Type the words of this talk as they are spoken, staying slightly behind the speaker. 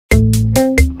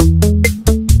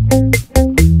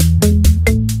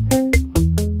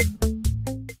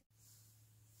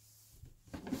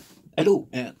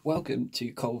welcome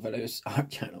to Vella's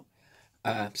art channel.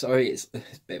 Sorry, it's a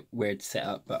bit weird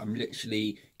setup, but I'm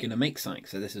literally gonna make something,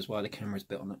 so this is why the camera's a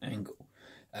bit on an angle.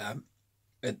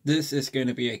 This is going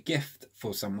to be a gift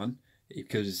for someone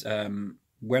because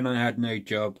when I had no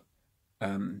job,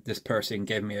 this person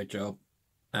gave me a job,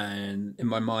 and in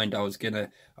my mind I was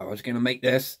gonna make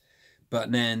this,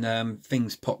 but then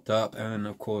things popped up, and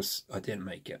of course I didn't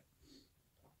make it.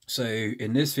 So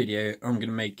in this video, I'm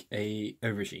gonna make a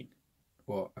aubergine.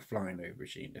 Or a flying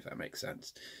aubergine, if that makes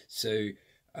sense. So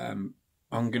I'm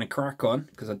going to crack on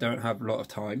because I don't have a lot of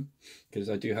time, because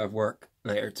I do have work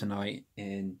later tonight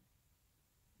in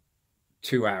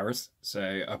 2 hours. So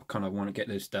I kind of want to get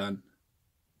this done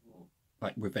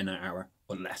like within an hour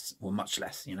or less, or much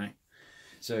less, you know.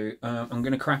 So I'm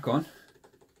going to crack on.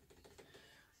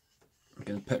 I'm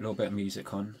going to put a little bit of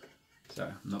music on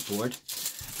so I'm not bored.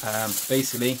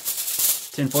 Basically,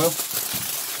 tin foil.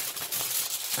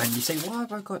 And you say, why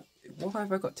have I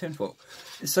got tinfoil?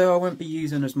 So I won't be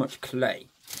using as much clay,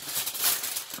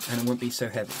 and it won't be so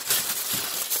heavy.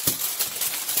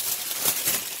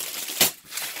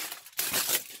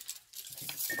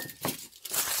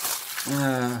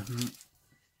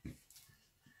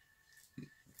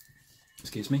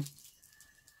 Excuse me.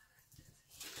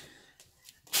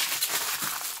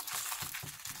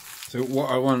 So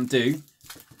what I want to do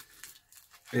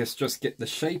is just get the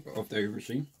shape of the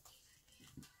aubergine.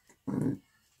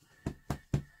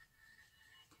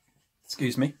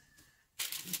 Excuse me,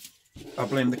 I'll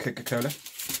blame the Coca-Cola.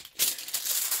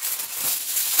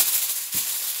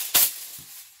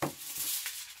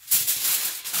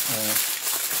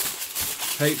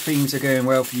 Hope things are going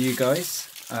well for you guys.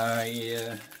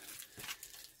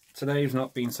 Today's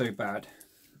not been so bad,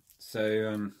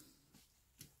 so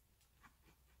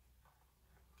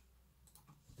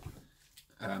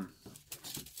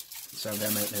so I'm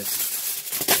gonna make this.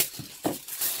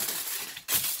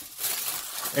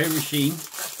 Aubergine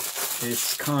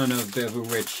is kind of a bit of a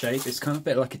weird shape. It's kind of a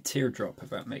bit like a teardrop, if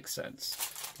that makes sense.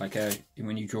 Like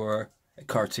when you draw a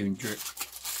cartoon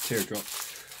teardrop.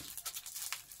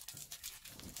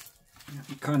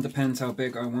 It kind of depends how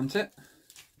big I want it.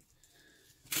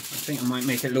 I think I might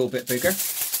make it a little bit bigger.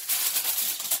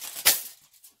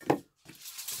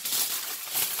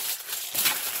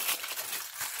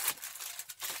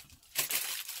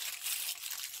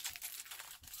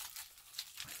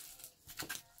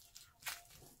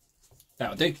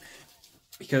 That'll do,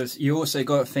 because you also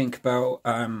got to think about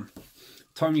time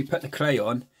you put the clay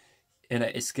on in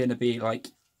it. It's going to be like,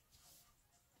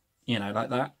 you know,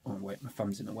 like that. Oh wait, my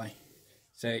thumb's in the way.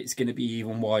 So it's going to be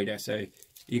even wider, so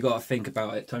you got to think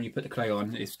about it. Time you put the clay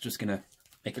on, it's just going to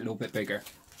make it a little bit bigger.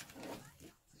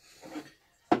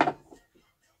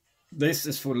 This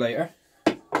is for later.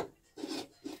 God,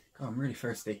 I'm really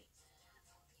thirsty.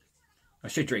 I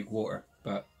should drink water,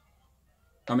 but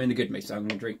I'm in a good mood, so I'm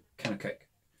going to drink a can of Coke.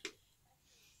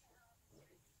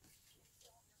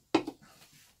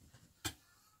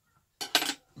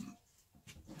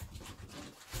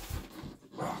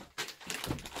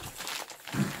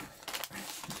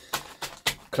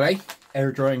 Clay,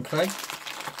 air drying clay.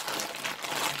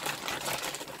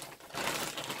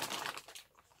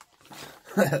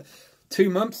 Two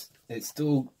months, it's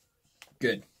still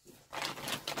good.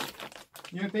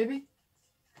 You right, baby?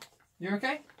 You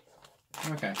okay?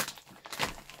 Okay.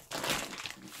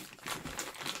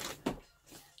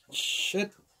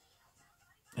 Shit.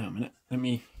 Oh, a minute. Let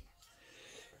me.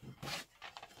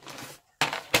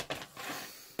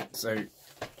 So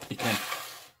you can.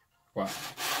 Wow.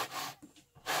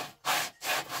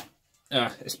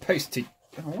 It's supposed to.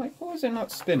 Oh wait, why is it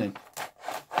not spinning?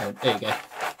 Oh, there you go.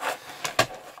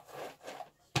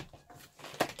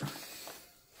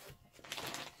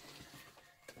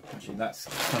 Actually, that's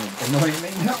kind of annoying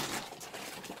me now.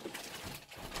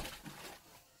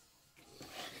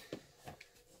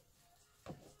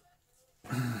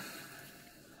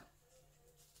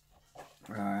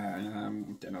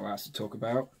 Don't know what else to talk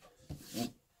about.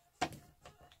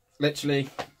 Literally,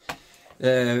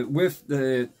 with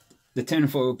the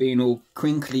tinfoil being all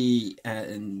crinkly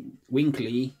and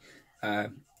winkly,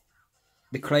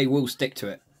 the clay will stick to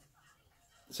it.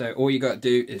 So all you got to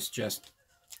do is just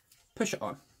push it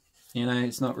on. You know,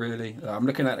 it's not really. I'm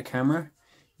looking at the camera.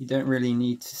 You don't really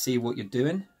need to see what you're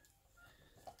doing.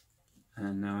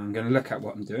 And now I'm going to look at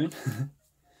what I'm doing.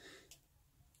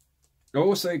 I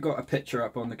also got a picture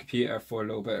up on the computer for a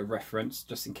little bit of reference,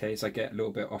 just in case I get a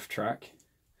little bit off track.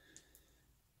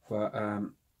 But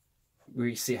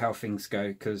we see how things go,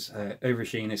 because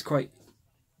aubergine is quite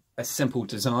a simple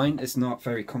design. It's not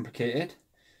very complicated.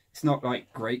 It's not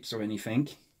like grapes or anything.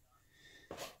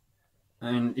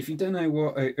 And if you don't know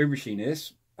what aubergine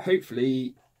is,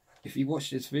 hopefully, if you watch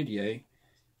this video,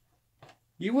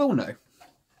 you will know.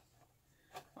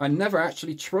 I never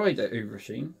actually tried that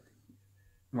Aubergine.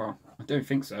 Well, I don't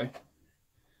think so.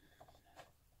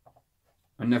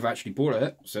 I never actually bought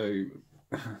it, so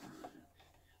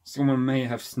someone may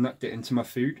have snuck it into my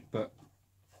food, but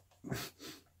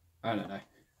I don't know.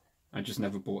 I just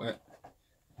never bought it.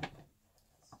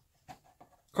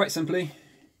 Quite simply,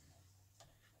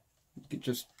 you could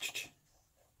just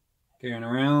going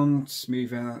around,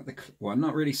 smooth out the, well,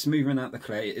 not really smoothing out the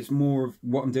clay, it's more of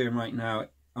what I'm doing right now.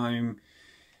 I'm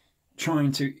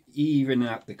trying to even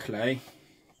out the clay,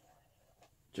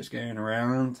 just going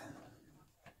around.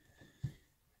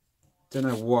 Don't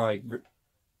know why.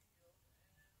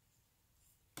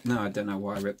 No, I don't know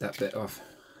why I ripped that bit off.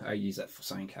 I use that for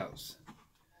something else.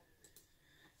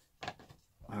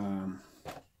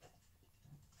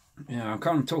 Yeah, I'm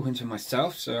kind of talking to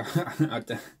myself, so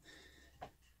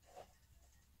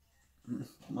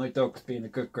my dog's being a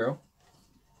good girl.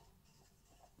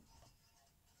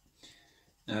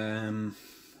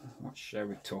 What shall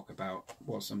we talk about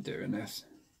whilst I'm doing this?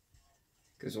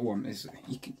 Because all one is,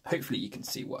 you can, hopefully you can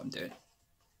see what I'm doing.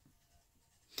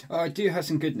 Oh, I do have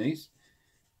some good news.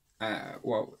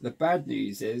 Well, the bad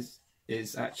news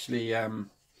is actually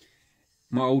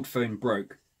my old phone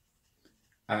broke.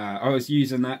 I was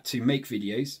using that to make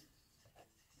videos,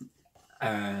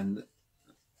 and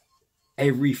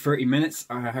every 30 minutes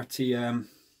I have to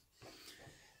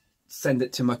send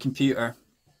it to my computer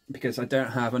because I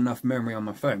don't have enough memory on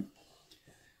my phone.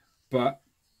 But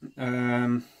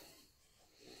I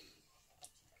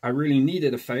really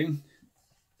needed a phone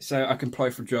so I can apply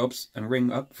for jobs and ring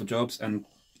up for jobs, and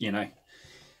you know,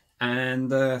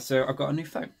 and so I got a new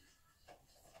phone,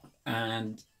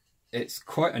 and it's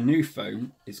quite a new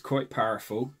phone. It's quite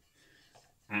powerful,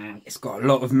 and it's got a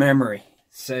lot of memory.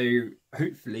 So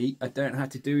hopefully I don't have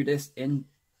to do this in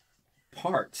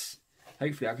parts.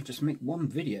 Hopefully I can just make one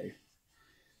video.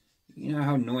 You know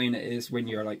how annoying it is when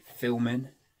you're like filming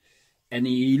and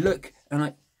you look and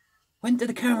like, when did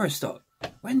the camera stop?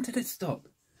 When did it stop?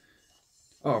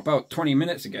 Oh, about 20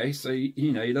 minutes ago. So,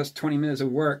 you know, that's 20 minutes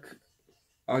of work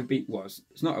I've been, well,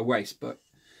 it's not a waste, but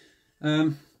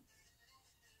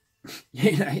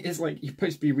you know, it's like you're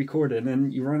supposed to be recording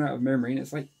and you run out of memory, and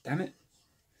it's like, damn it.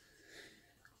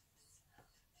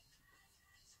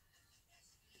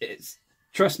 It's,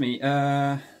 trust me,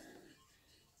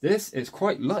 this is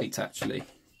quite light actually.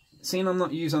 Seeing I'm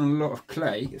not using a lot of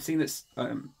clay, seeing it's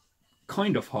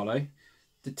kind of hollow,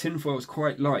 the tinfoil is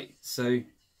quite light, so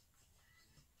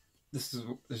this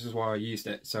is why I used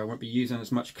it. So I won't be using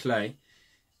as much clay,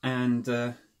 and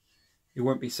it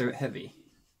won't be so heavy.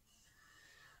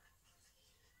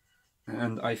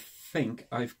 And I think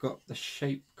I've got the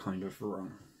shape kind of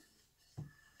wrong.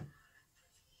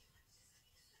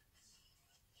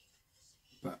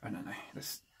 But I don't know,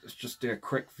 let's just do a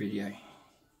quick video.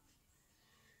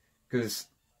 Because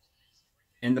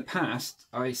in the past,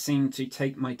 I seem to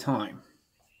take my time.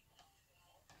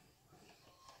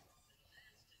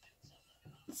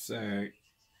 So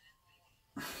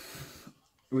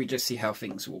we just see how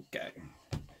things will go.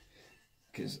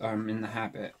 Because I'm in the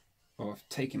habit of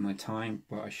taking my time,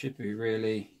 but I should be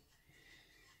really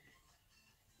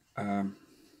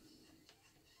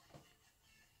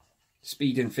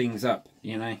speeding things up,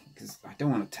 you know, because I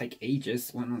don't want to take ages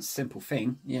when it's a simple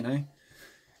thing, you know.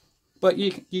 But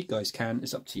you guys can,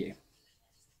 it's up to you.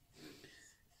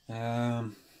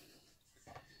 And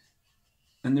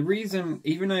the reason,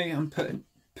 even though I'm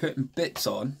putting bits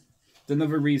on,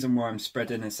 another reason why I'm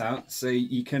spreading this out, so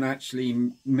you can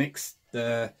actually mix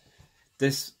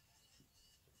this.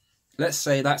 Let's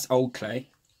say that's old clay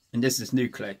and this is new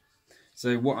clay.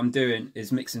 So what I'm doing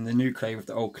is mixing the new clay with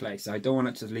the old clay. So I don't want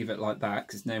it to leave it like that,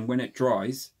 because then when it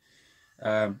dries,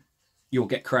 you'll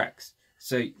get cracks.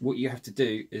 So what you have to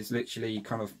do is literally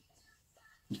kind of,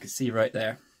 you can see right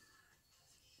there,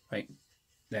 right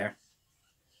there,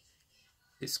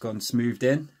 it's gone smoothed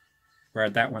in, where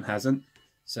that one hasn't.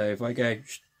 So if I go,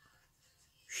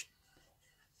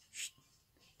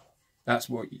 that's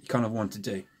what you kind of want to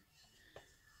do.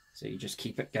 So you just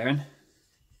keep it going.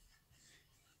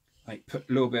 Like, put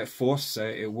a little bit of force so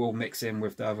it will mix in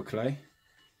with the other clay.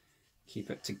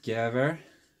 Keep it together.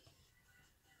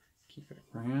 Keep it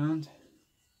round.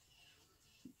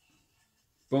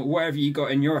 But whatever you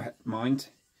got in your mind,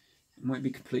 it might be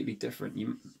completely different.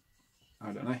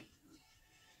 I don't know.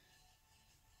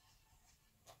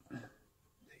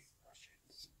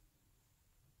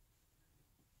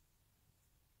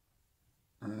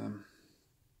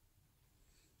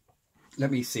 Let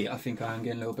me see, I think I am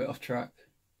getting a little bit off track.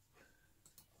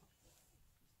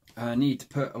 I need to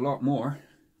put a lot more,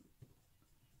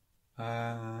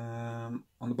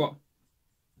 on the bottom.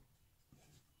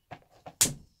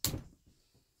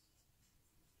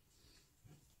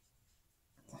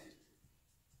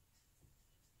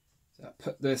 So I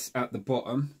put this at the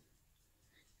bottom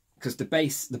because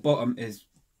the bottom is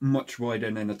much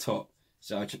wider than the top.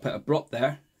 So I just put a block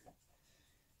there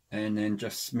and then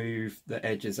just smooth the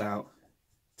edges out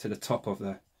to the top of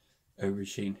the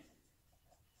aubergine.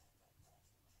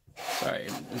 Sorry,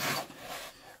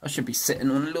 I should be sitting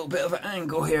on a little bit of an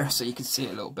angle here so you can see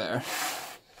it a little better.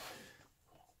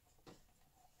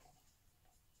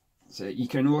 So you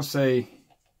can also,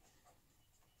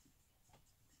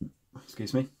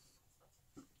 excuse me,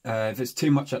 if it's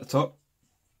too much at the top,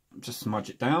 just smudge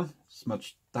it down,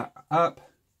 smudge that up.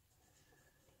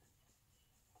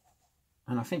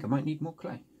 And I think I might need more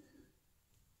clay.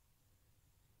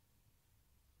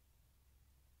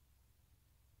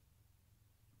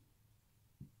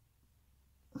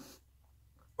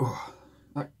 Oh,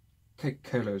 that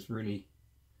Coca-Cola is really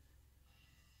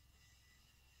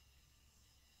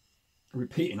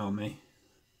repeating on me.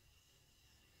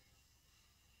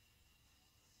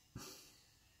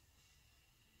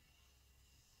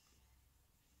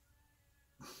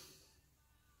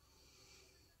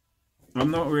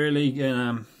 I'm not really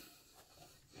gonna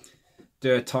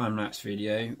do a time-lapse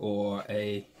video or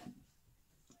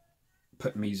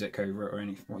put music over it or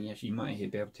anything. Well, yes, you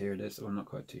might be able to hear this, I'm not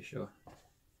quite too sure.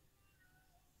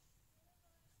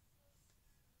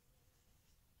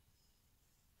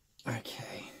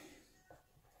 Okay,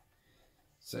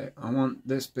 so I want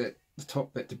this bit, the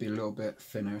top bit, to be a little bit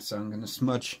thinner, so I'm going to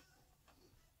smudge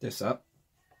this up,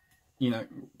 you know,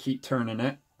 keep turning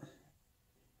it.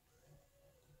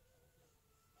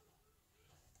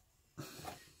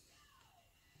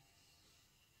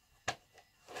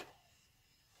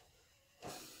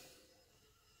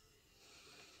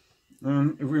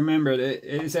 Remember, it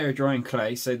is air drying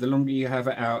clay, so the longer you have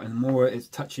it out and the more it's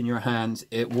touching your hands,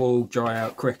 it will dry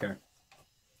out quicker.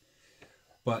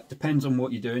 But depends on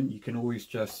what you're doing. You can always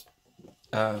just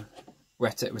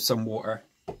wet it with some water.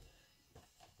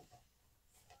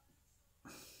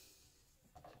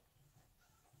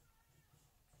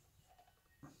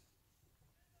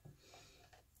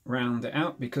 Round it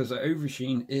out because the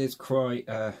aubergine is quite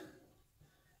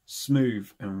smooth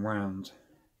and round.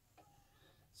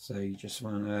 So you just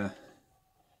want to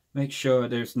make sure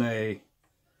there's no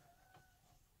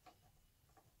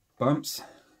bumps.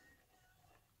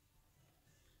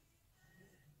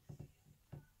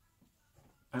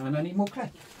 And I need more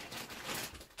clay.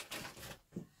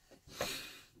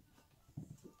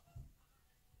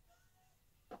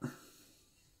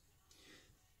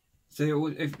 So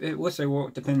it also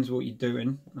depends what you're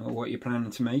doing or what you're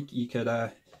planning to make. You could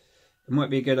it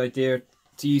might be a good idea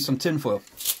to use some tin foil.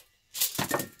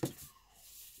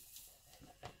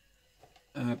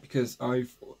 Because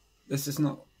this is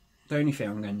not the only thing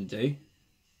I'm going to do.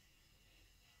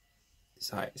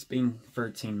 So it's been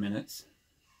 13 minutes.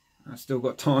 I've still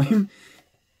got time.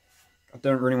 I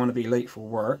don't really want to be late for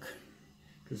work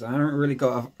because I haven't really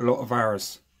got a lot of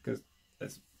hours, because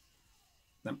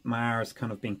my hours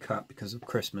kind of been cut because of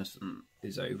Christmas and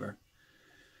is over.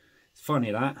 It's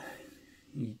funny that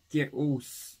you get all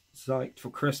psyched for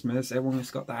Christmas,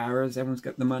 everyone's got the hours, everyone's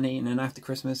got the money, and then after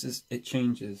Christmas it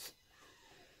changes.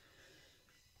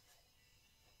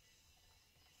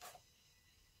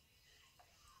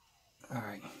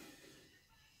 Alright,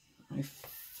 I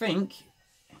think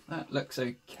that looks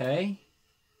okay.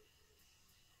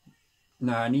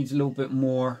 No, it needs a little bit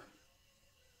more.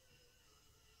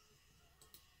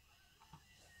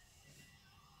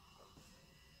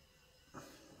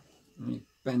 Let me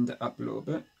bend it up a little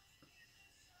bit.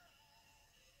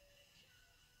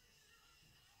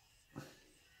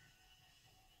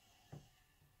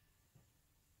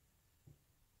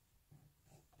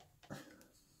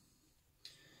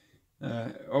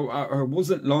 I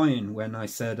wasn't lying when I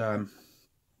said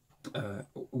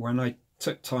when I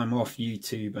took time off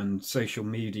YouTube and social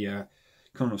media,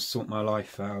 kind of sort my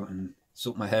life out and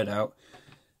sort my head out,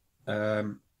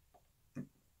 I'm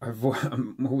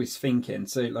always thinking,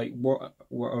 so like what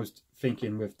I was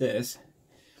thinking with this,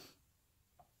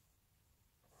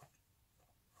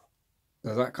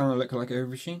 does that kind of look like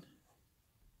aubergine?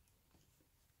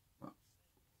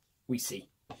 We see.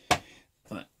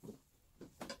 But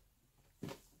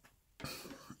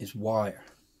is wire.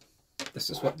 This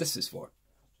is what this is for.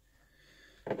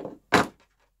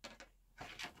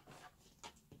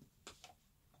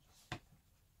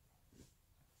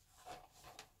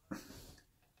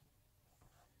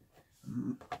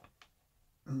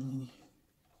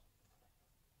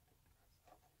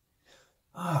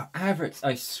 Ah, Averts,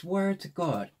 I swear to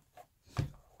God,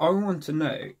 I want to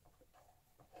know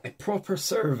a proper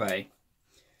survey,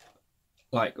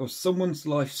 like, of someone's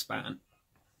lifespan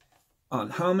on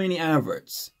how many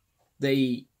adverts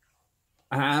an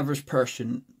average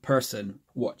person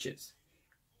watches.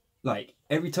 Like,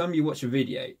 every time you watch a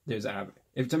video, there's an advert.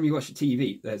 Every time you watch a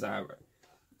TV, there's an advert.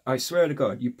 I swear to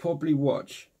God, you probably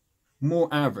watch more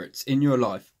adverts in your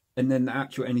life than the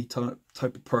actual any type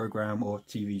of program or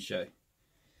TV show.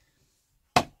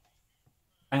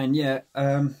 And yeah,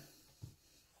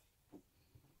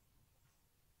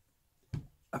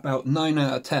 about 9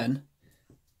 out of 10,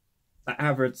 the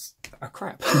adverts are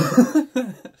crap.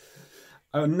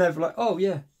 I would never like, oh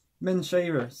yeah, men's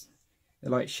shavers. They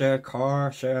like show a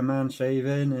car, show a man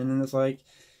shaving, and then it's like,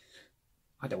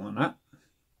 I don't want that.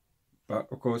 But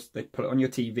of course, they put it on your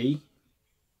TV,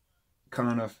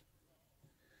 kind of.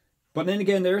 But then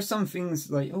again, there are some things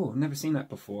like, oh, I've never seen that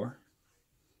before.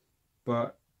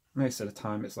 But most of the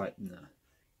time, it's like, nah.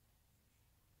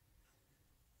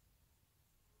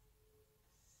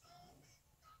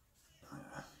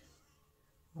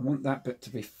 I want that bit to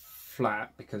be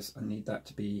flat because I need that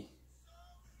to be...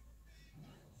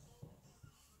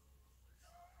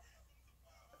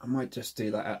 I might just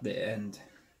do that at the end.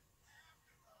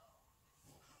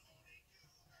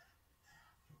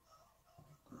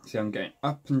 See, I'm going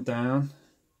up and down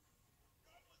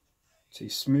to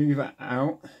smooth it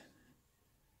out,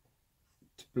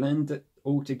 to blend it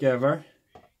all together.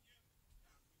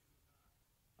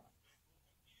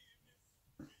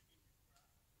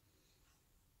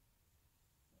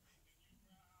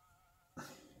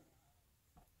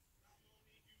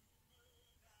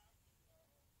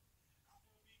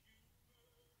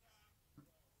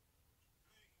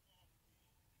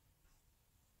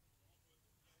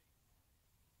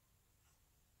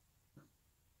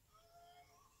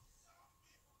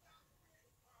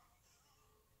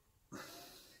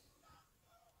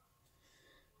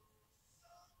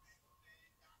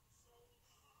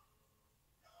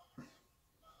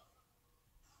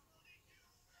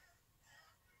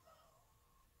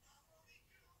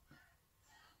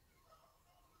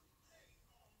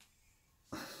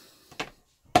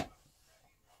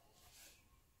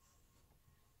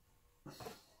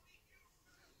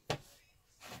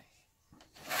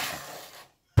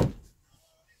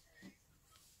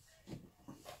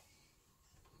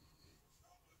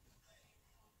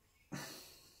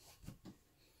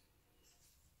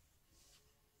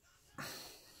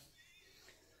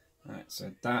 Right,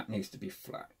 so that needs to be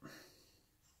flat.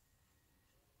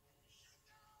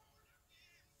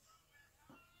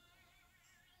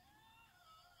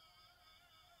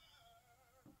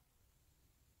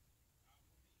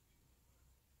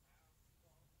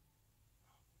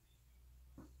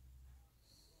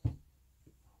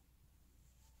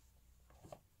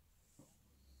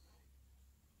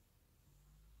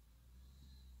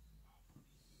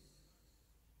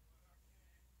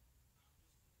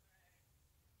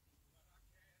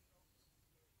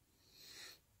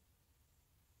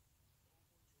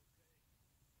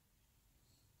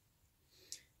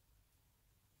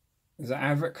 Is that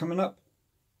advert coming up?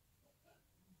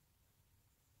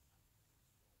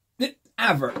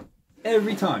 Advert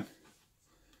every time.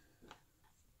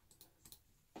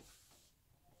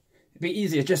 It'd be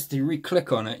easier just to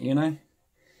re-click on it, you know?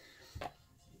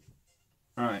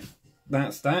 Alright,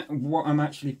 that's that. What I'm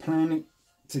actually planning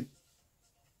to...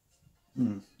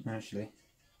 actually,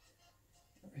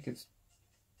 I think it's...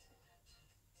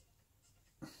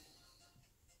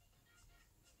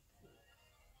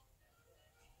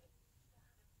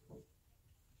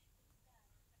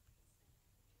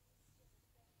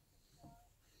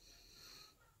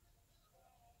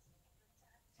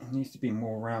 It needs to be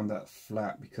more around that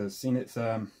flat, because seeing it's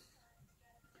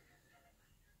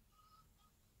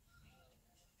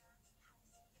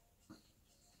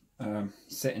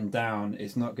sitting down,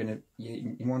 it's not gonna,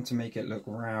 you want to make it look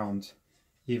round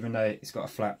even though it's got a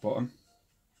flat bottom.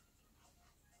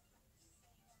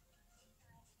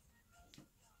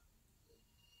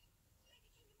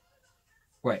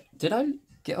 Wait, did I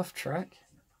get off track?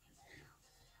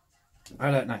 I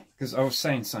don't know, because I was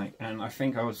saying something and I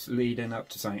think I was leading up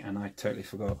to something and I totally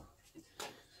forgot.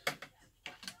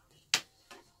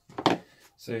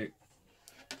 So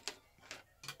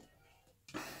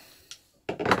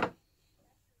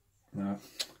no,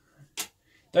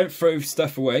 don't throw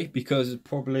stuff away, because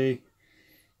probably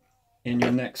in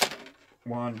your next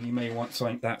one you may want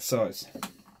something that size.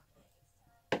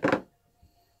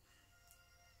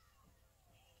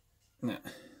 No.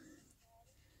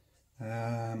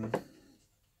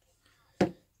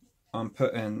 I'm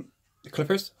putting the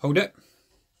clippers, hold it,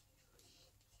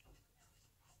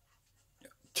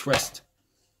 twist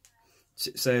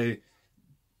So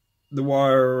the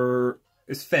wire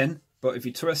is thin, but if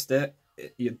you twist it,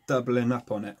 you're doubling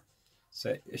up on it.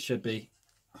 So it should be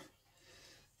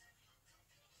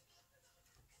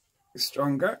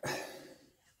stronger.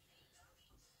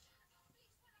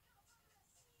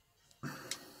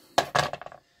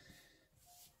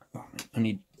 Oh, I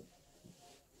need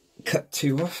to cut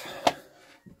 2 off.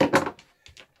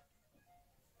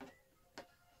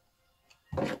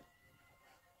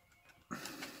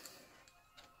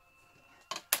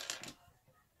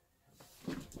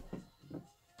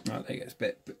 Right, there you go, it's a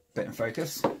bit in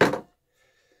focus.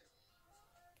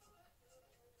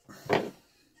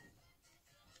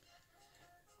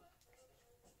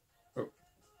 Oh.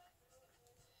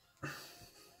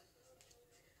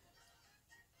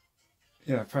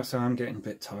 Yeah, perhaps I'm getting a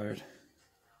bit tired.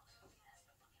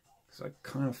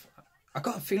 Because I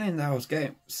got a feeling that I was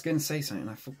going to say something.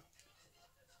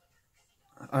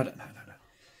 I don't know.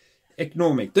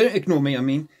 Ignore me. Don't ignore me. I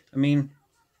mean,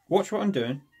 watch what I'm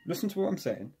doing. Listen to what I'm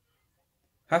saying.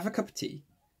 Have a cup of tea.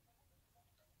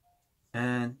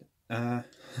 And, I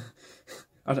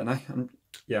don't know.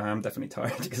 I'm definitely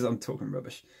tired because I'm talking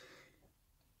rubbish.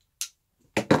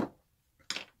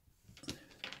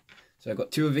 So I've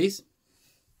got 2 of these.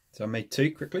 So I made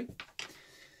 2 quickly.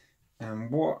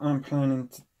 And what I'm planning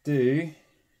to do...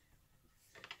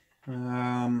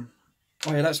 oh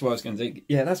yeah, that's what I was going to do.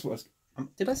 Yeah, that's what I was...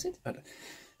 did I say that?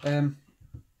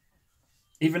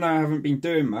 Even though I haven't been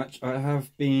doing much, I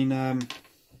have been,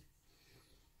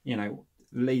 you know,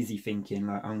 lazy thinking.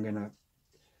 Like, I'm gonna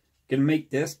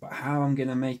make this, but how I'm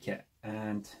gonna make it?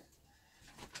 And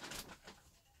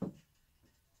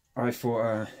I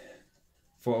thought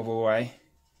of a way,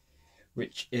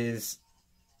 which is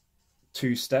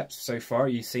 2 steps so far.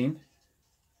 You've seen,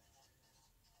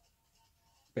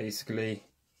 basically,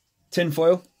 tin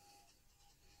foil,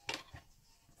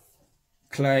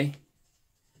 clay,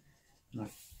 and a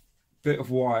bit of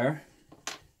wire.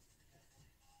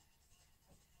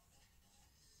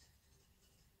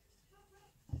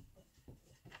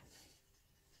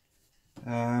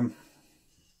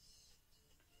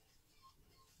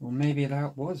 Well, maybe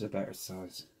that was a better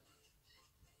size.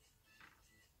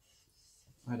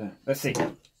 I don't know. Let's see.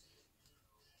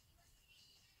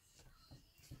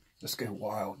 Let's go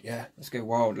wild. Yeah, let's go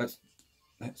wild. Let's.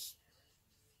 It's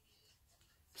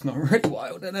not really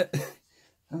wild, is it?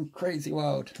 I'm crazy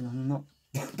wild. I'm not.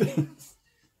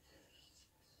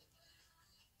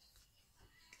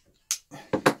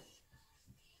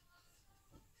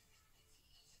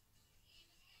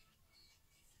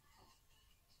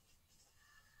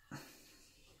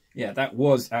 Yeah, that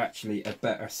was actually a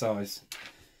better size.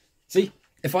 See,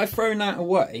 if I'd thrown that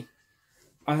away,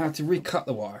 I had to recut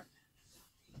the wire.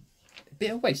 A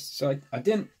bit of waste. So I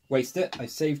didn't waste it. I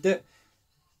saved it.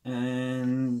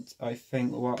 And I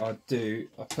think what I'll do,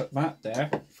 I'll put that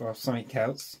there for something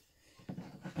else.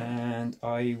 And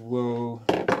I will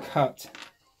cut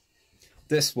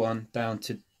this one down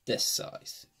to this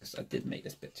size. Because I did make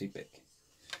this bit too big.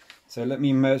 So let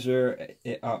me measure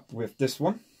it up with this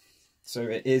one. So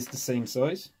it is the same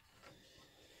size.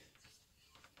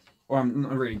 Well, I'm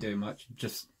not really doing much,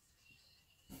 just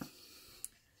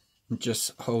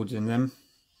holding them.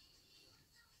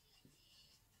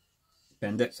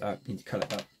 Bend it, so I need to cut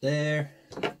it up there.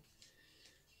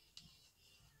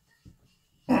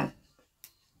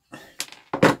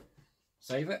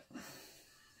 Save it.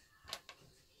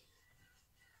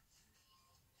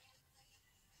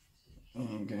 There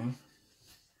you go.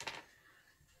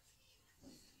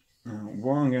 Now,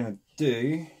 what I'm going to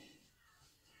do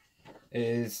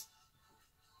is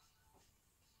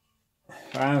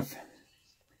have...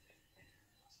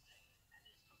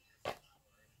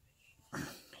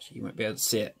 Actually, you won't be able to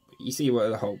see it, but you see what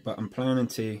the hole, but I'm planning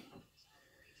to...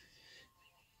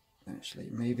 Actually,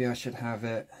 maybe I should have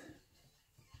it...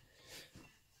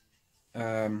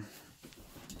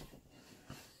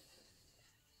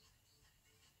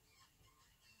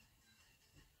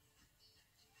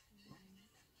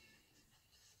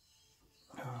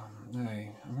 No,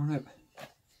 I want to...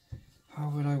 How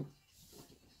would I...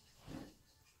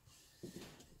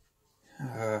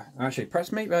 Actually,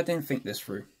 perhaps maybe I didn't think this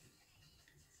through.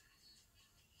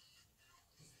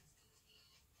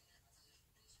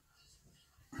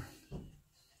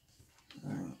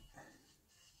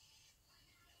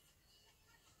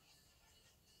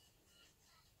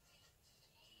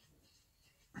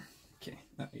 Okay,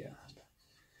 yeah.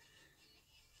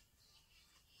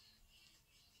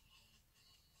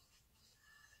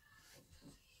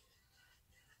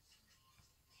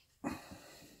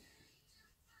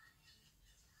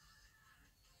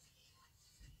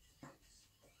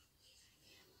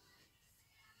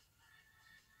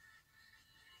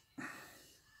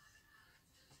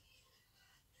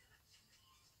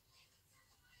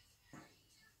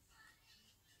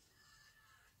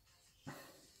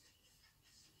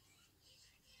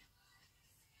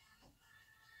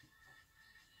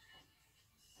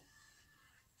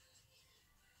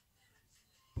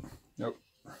 Nope.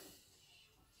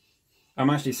 I'm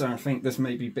actually starting to think this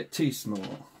may be a bit too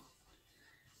small.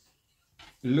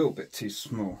 A little bit too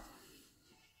small.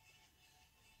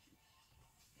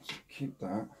 So keep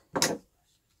that.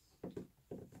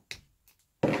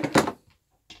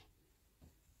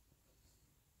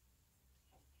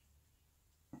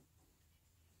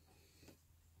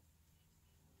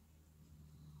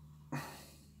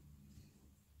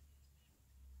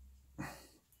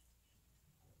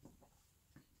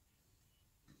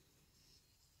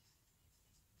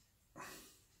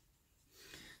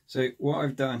 So what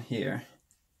I've done here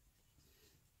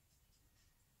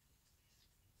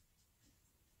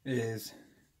is,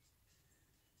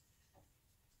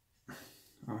 I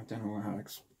don't know how to,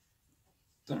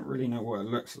 don't really know what it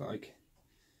looks like,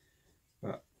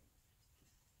 but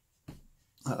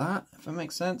like that, if that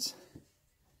makes sense.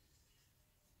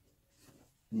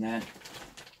 And then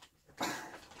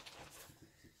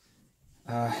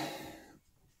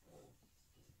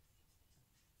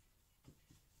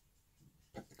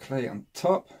put the clay on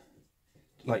top,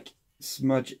 like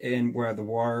smudge in where the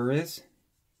wire is.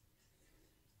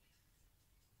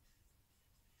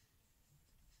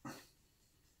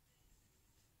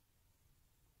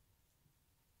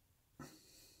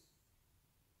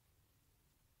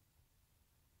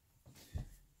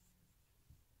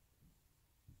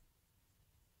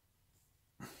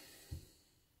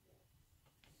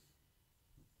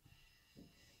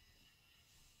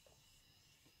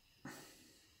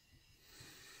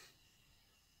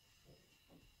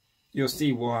 You'll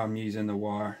see why I'm using the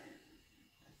wire.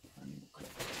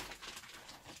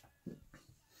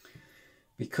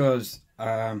 Because what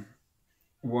I'm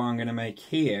going to make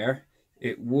here,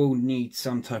 it will need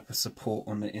some type of support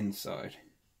on the inside.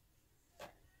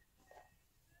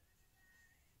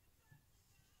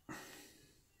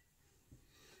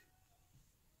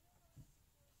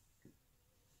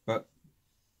 But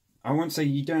I won't say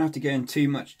you don't have to get in too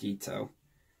much detail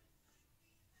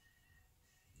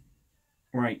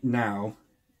right now,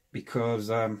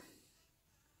 because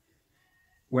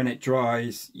when it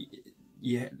dries,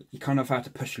 you kind of have to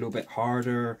push a little bit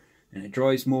harder, and it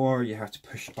dries more, you have to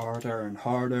push harder and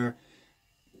harder.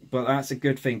 But that's a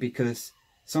good thing, because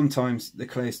sometimes the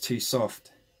clay is too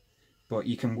soft, but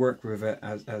you can work with it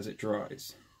as it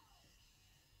dries.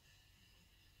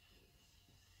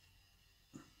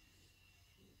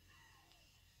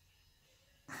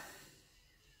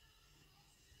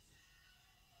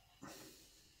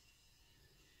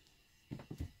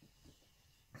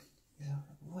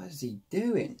 What is he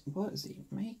doing? What is he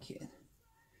making?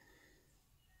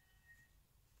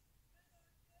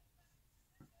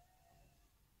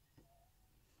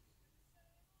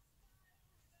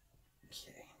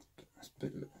 Okay, that's a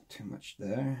bit too much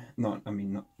there. Not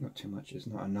too much. It's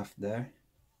not enough there.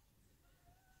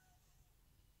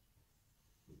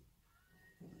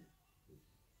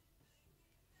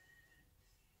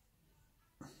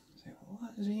 So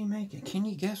what is he making? Can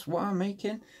you guess what I'm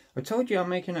making? I told you I'm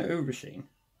making an aubergine.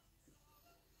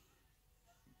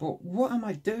 But what am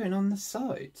I doing on the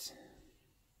sides?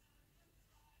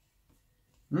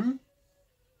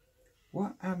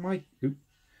 What am I...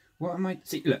 What am I...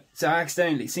 See, look. So I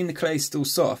accidentally... Seen the clay's still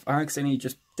soft. I accidentally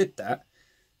just did that.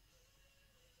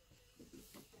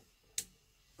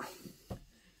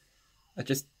 I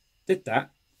just did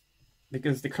that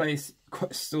because the clay's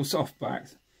still soft back.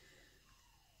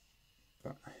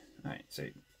 But, right, so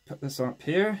put this up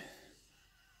here.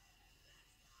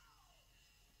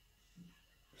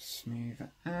 Smooth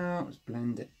it out, let's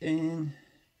blend it in.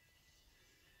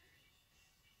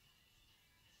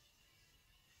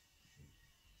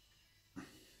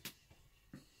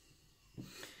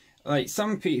 Like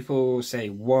some people say,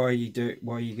 why are you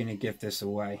going to give this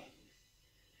away?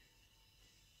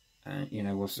 And you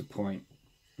know, what's the point?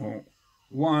 Well,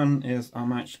 one is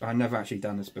I've never actually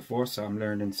done this before, so I'm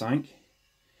learning something.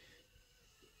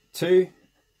 Two,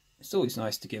 it's always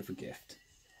nice to give a gift.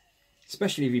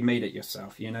 Especially if you made it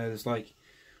yourself, you know, it's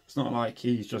not like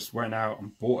he just went out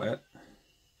and bought it.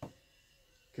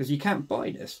 Because you can't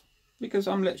buy this, because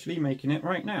I'm literally making it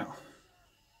right now.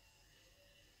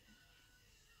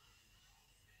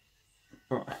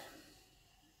 But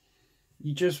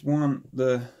you just want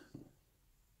the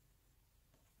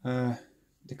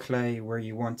clay where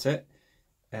you want it,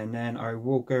 and then I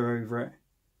will go over it.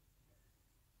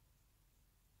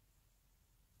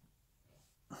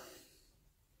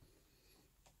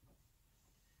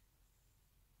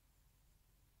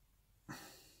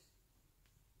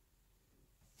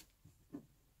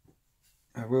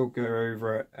 I will go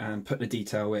over it and put the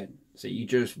detail in. So you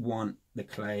just want the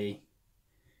clay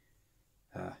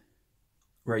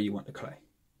where you want the clay.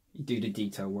 You do the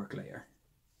detail work later.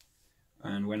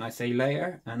 And when I say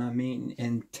later, and I mean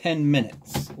in 10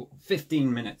 minutes, or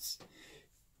 15 minutes.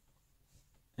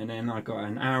 And then I got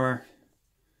an hour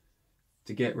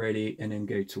to get ready and then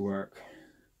go to work.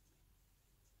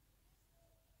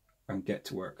 And get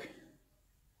to work.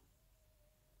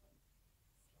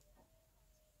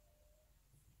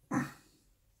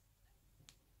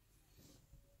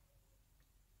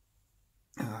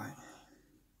 Alright.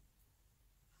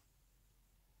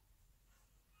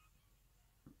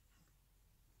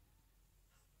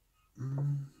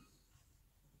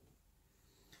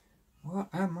 What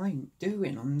am I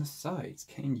doing on the sides?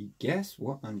 Can you guess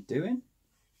what I'm doing?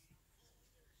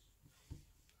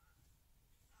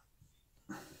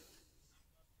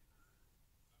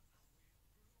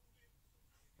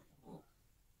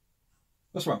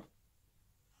 What's wrong?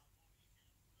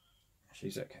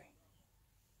 She's okay.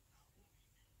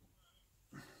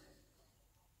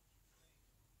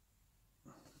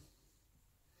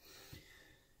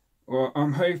 Well,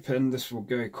 I'm hoping this will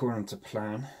go according to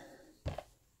plan.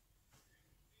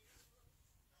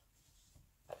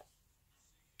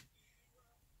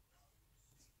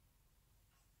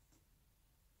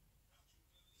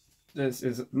 This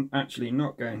is actually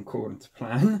not going according to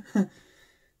plan.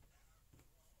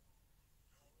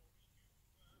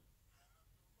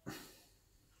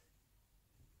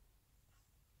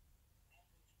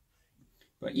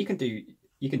 But you can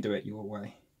do it your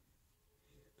way.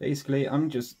 Basically, I'm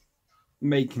just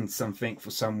making something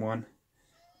for someone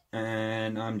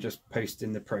and I'm just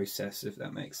posting the process, if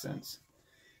that makes sense,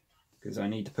 because I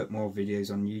need to put more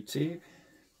videos on YouTube.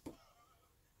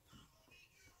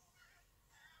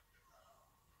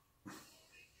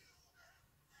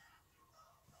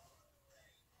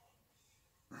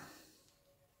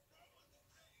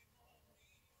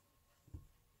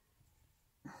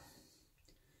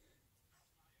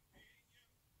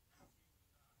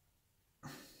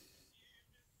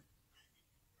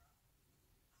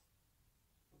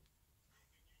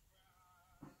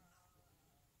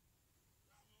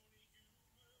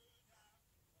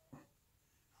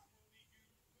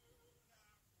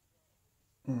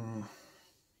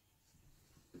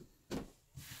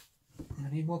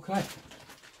 I need more clay.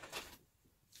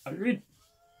 I really...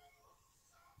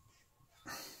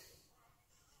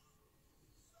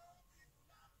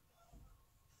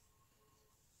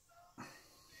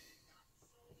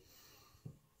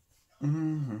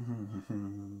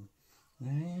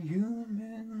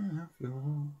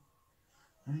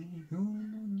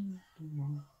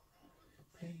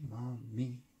 Blame on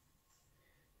me.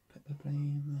 Put the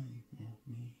blame on me.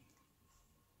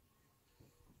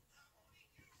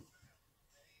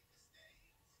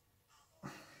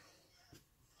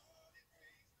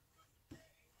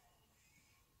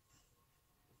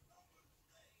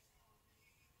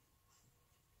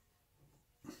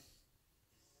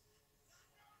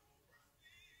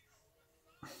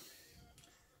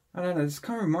 I don't know, this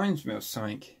kind of reminds me of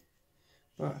something,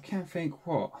 but I can't think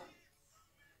what.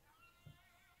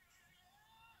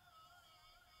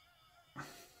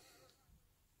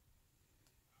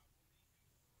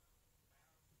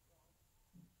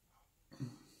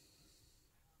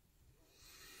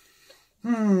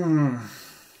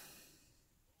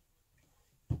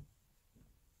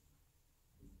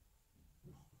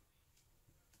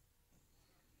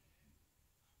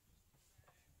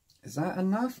 Is that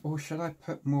enough, or should I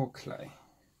put more clay?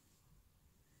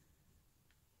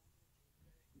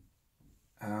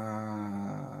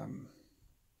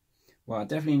 Well, I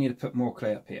definitely need to put more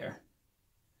clay up here.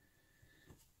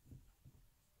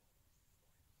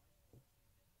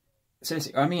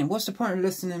 Seriously, I mean, what's the point of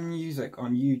listening to music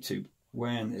on YouTube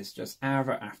when it's just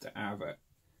advert after advert?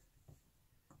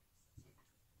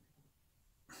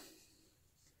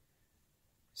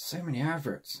 So many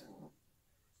adverts.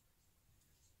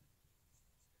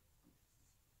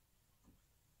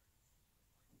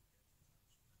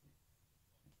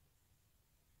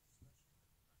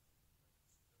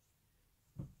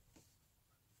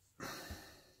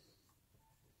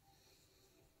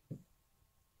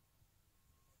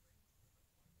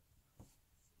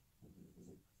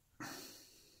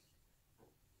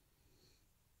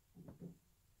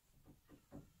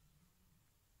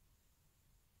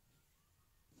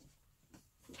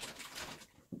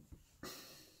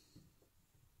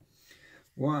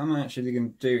 What I'm actually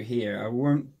going to do here, I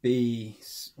won't be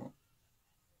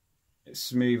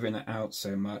smoothing it out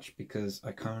so much because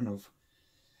I kind of,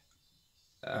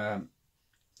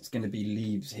 it's going to be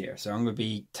leaves here. So I'm going to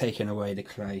be taking away the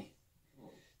clay.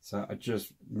 So I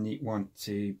just want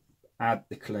to add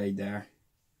the clay there.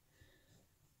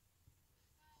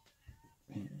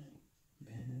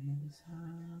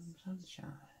 Sunshine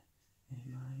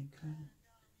in my clay.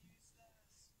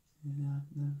 The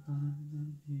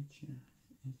future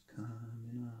is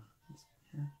coming on. It's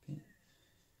happy.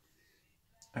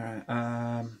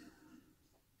 Alright,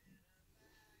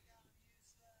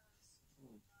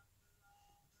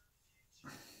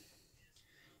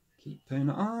 keep putting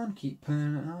it on, keep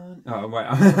putting it on. Oh, wait,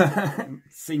 I'm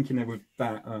syncing it with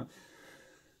that.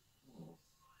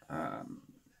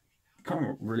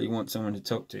 Can't really want someone to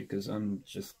talk to because I'm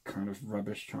just kind of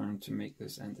rubbish trying to make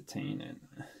this entertaining.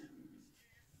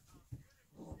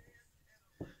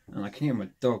 And I can hear my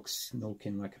dog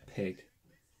snorking like a pig.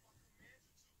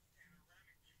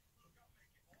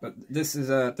 But this is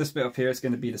this bit up here is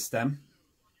going to be the stem.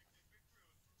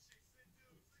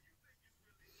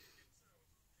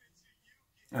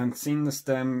 And seeing the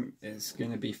stem is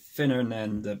going to be thinner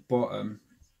than the bottom.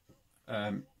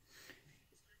 The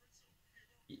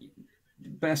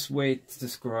best way to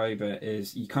describe it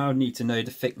is you kind of need to know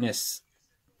the thickness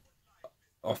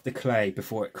of the clay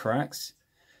before it cracks.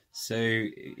 So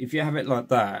if you have it like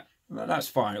that, well, that's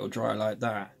fine, it'll dry like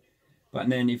that. But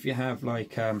then if you have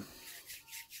like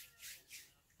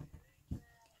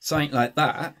something like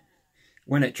that,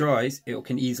 when it dries, it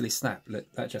can easily snap.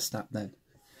 Look, that just snapped then.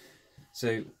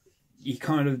 So you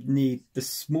kind of need the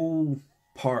small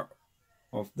part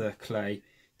of the clay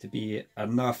to be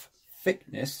enough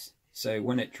thickness so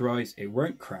when it dries it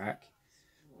won't crack,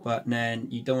 but then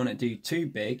you don't want to do too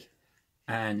big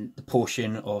and the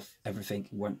portion of everything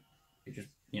won't, it just,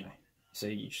 you know, so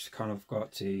you just kind of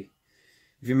got to,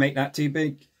 if you make that too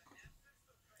big,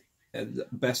 the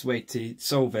best way to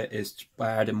solve it is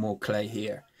by adding more clay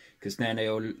here, because then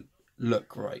it'll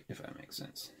look right, if that makes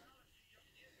sense.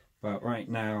 But right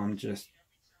now I'm just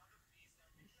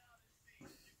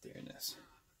doing this.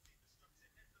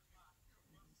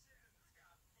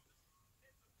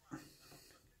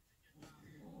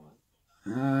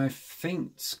 I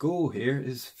think school here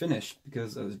is finished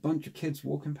because there's a bunch of kids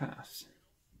walking past.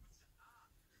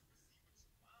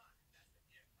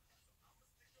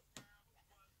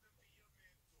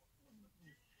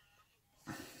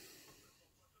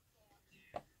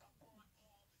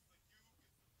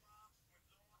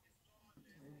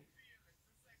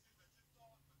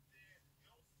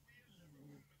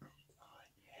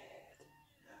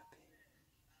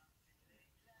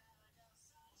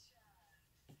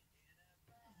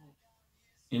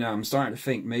 You know, I'm starting to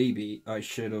think maybe I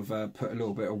should have put a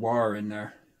little bit of wire in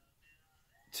there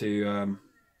to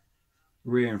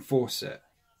reinforce it,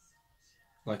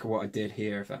 like what I did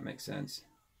here, if that makes sense.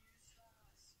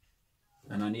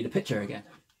 And I need a picture again.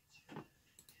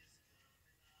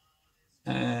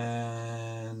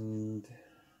 And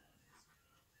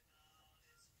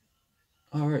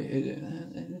alright,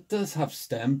 it does have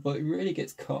stem, but it really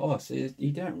gets cut off. So I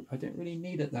don't really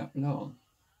need it that long.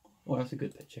 Oh, that's a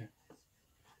good picture.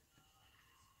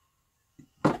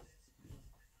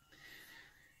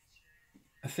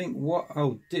 I think what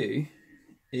I'll do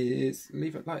is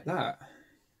leave it like that.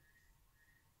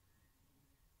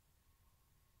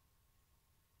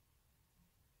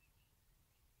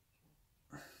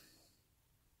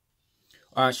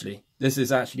 Actually, this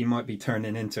is actually might be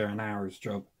turning into an hour's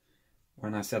job.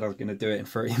 When I said I was going to do it in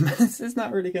 30 minutes, it's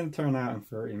not really going to turn out in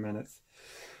 30 minutes.